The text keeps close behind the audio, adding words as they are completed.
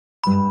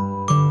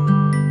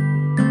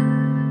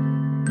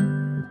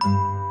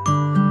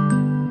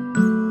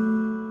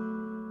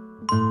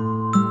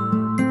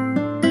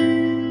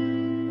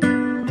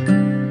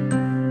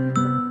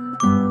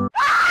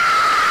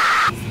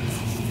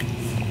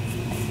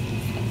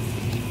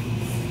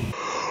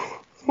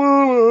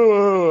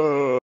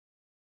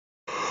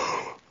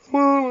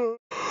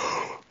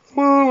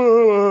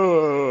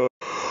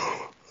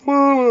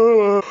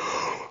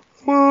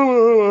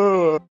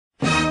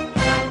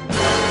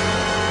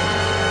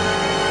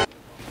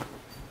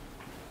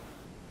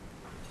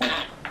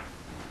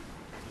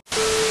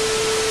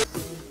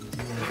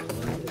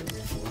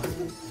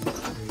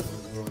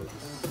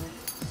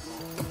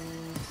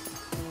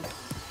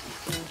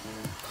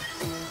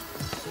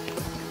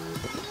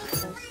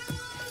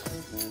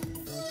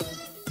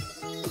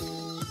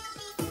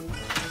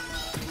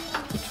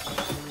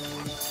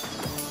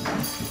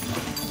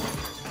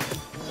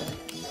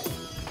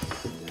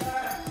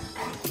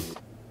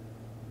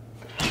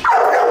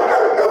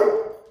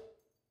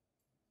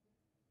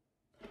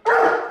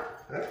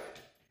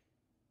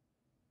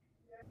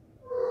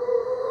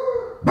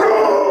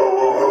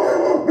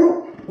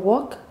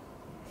Walk.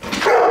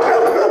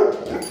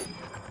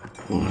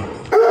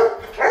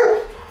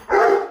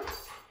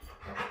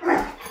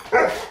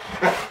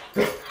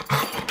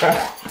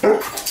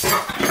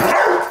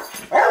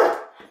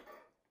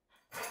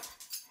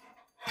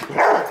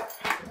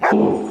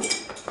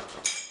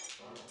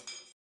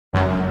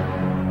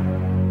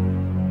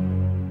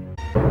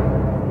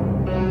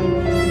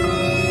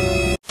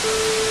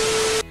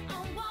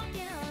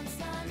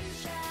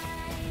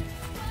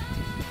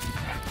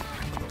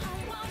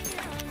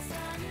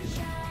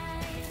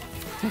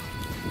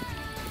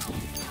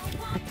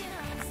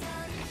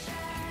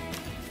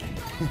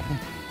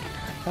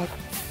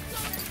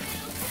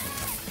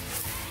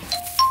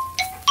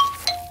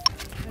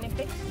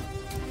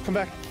 Come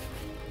back.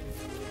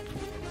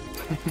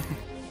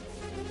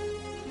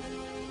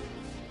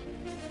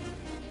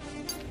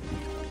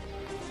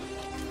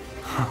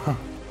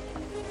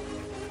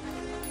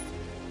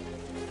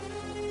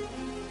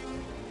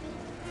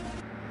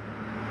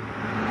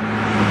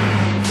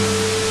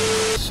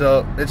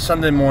 So it's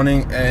Sunday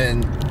morning,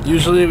 and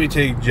usually we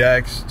take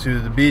Jax to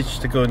the beach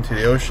to go into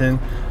the ocean,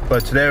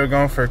 but today we're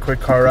going for a quick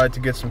car ride to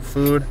get some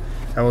food,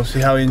 and we'll see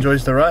how he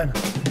enjoys the ride.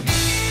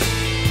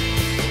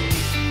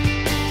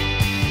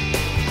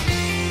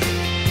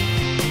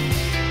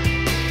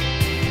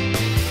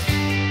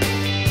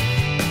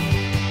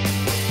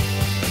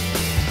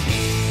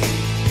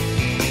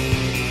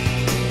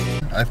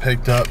 I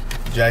picked up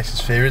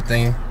Jax's favorite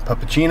thing,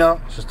 puppuccino.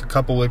 It's just a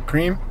cup of whipped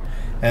cream,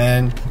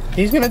 and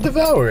he's gonna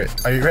devour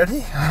it. Are you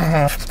ready?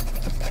 Are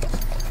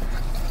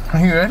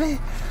you ready?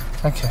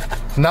 Okay.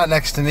 Not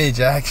next to me,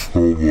 Jax.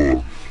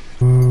 Ooh.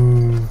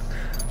 Ooh.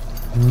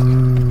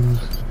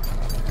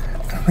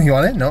 You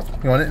want it? Nope.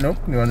 You want it? Nope.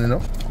 You want it?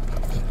 Nope.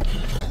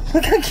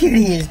 Look how cute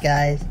he is,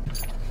 guys.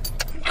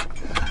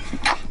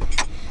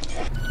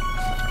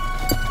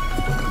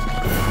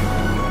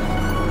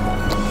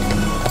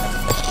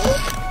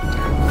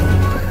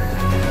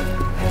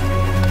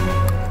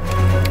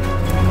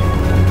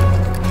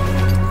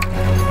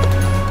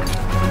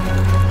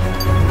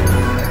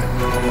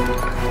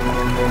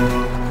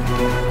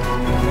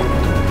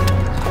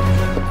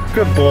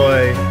 Good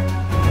boy.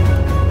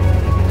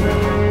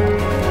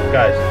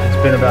 Guys,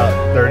 it's been about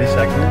 30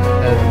 seconds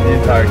and the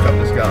entire cup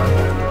is gone.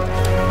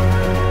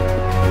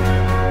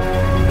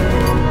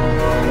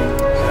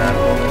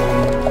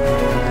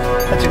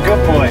 That's a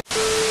good boy.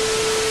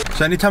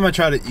 So anytime I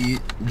try to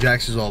eat,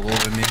 Jax is all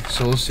over me.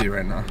 So we'll see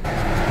right now.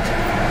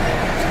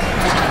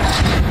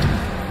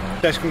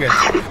 Jax, come get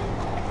it.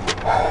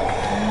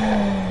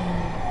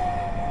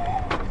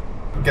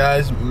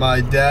 Guys,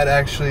 my dad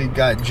actually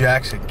got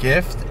Jax a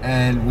gift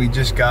and we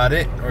just got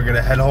it. We're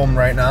gonna head home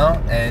right now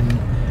and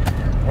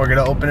we're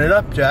gonna open it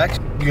up, Jax.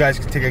 You guys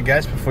can take a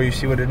guess before you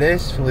see what it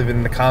is. Leave it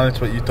in the comments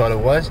what you thought it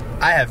was.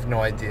 I have no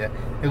idea.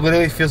 It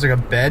literally feels like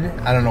a bed.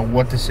 I don't know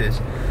what this is,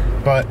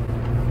 but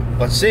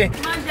let's see.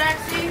 Come on,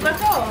 Jaxie,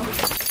 let's go.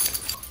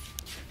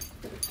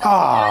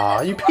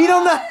 Aw, you peed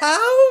on the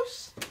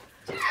house?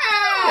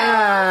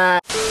 Yeah.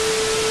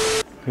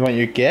 You want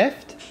your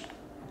gift?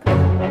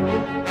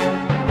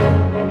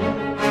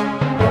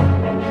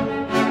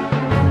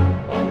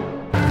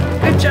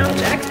 Good job,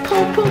 Jax.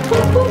 Pull, pull,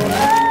 pull, pull.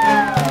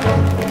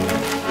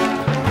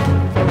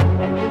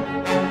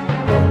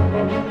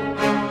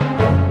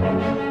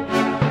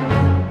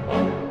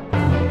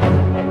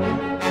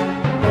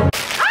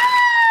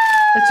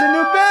 It's a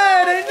new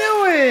bed! I knew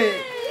it!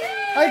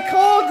 I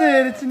called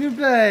it! It's a new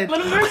bed!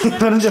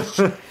 Let him just.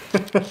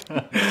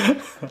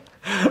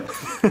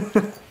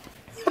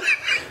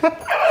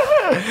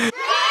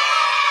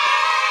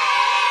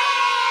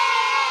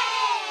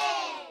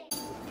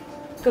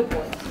 Good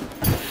boy.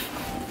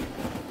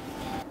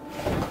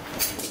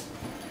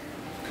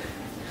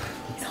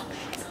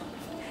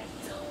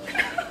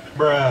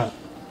 Bruh.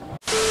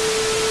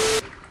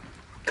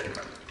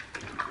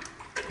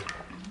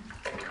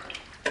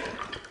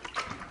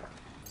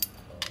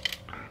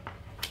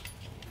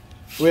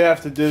 We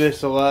have to do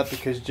this a lot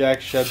because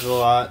Jax sheds a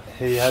lot.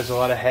 He has a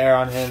lot of hair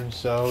on him,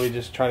 so we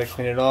just try to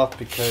clean it off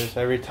because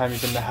every time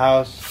he's in the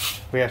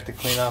house, we have to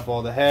clean up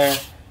all the hair.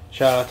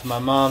 Shout out to my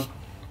mom,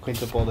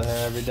 cleans up all the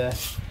hair every day.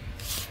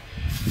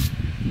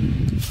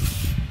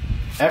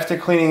 After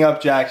cleaning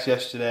up Jax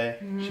yesterday,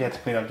 she had to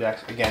clean up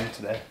Jax again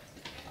today.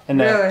 And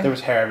then there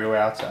was hair everywhere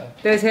outside.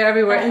 There's hair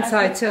everywhere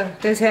inside too.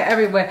 There's hair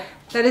everywhere.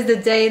 That is the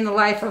day in the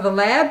life of a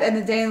lab and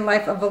the day in the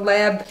life of a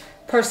lab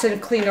person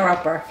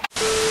cleaner-upper.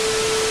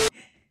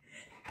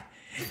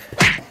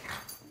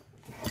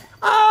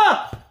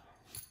 Ah!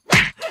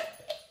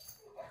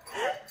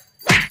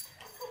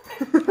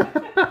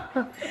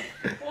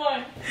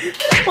 One.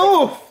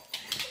 Oof!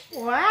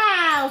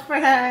 Wow,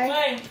 Fred.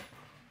 1,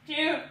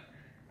 2,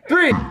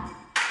 3.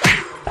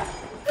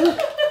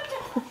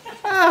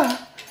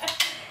 Ah.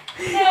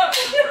 no,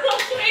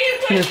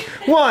 wait.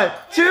 1,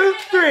 2,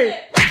 3.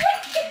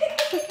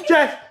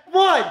 Jax,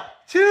 1,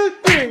 2,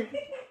 3.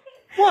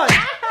 1.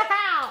 Guys,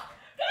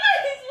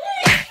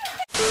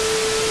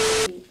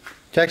 wait.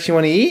 Jax, you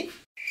want to eat?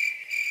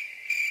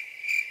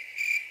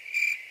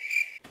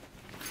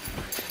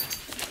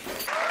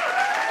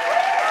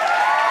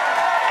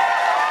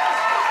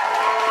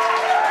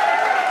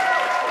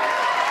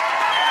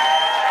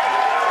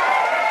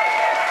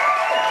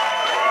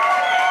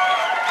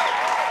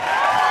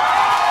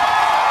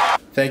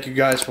 Thank you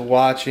guys for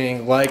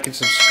watching. Like and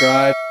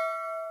subscribe.